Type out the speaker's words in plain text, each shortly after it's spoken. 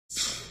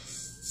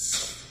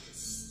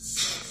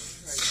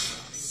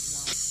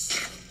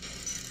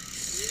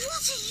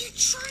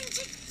trying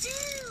to do?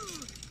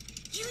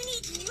 You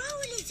need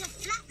roller to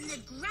flatten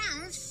the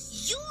ground.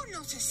 You're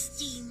not a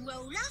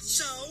steamroller.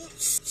 So,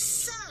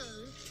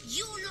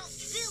 you're not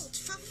built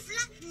for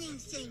flattening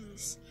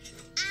things.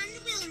 And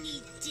we'll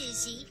need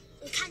Dizzy.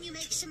 Or can you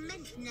make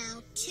cement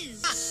now, too?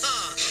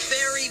 Ha!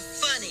 Very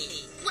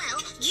funny. Well,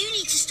 you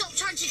need to stop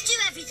trying to do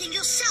everything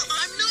yourself.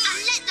 I'm not.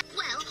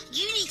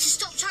 You need to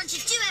stop trying to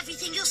do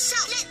everything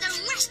yourself. Let the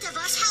rest of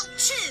us help,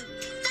 too.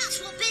 That's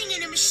what being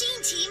in a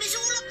machine team is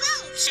all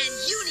about. And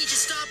you need to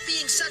stop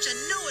being such a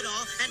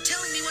know-it-all and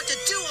telling me what to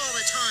do all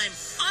the time.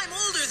 I'm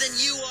older than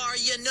you are,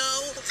 you know.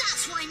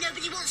 That's why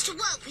nobody wants to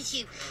work with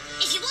you.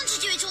 If you want to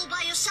do it all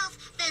by yourself,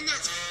 then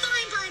that's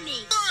fine by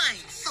me.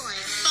 Fine.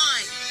 Fine.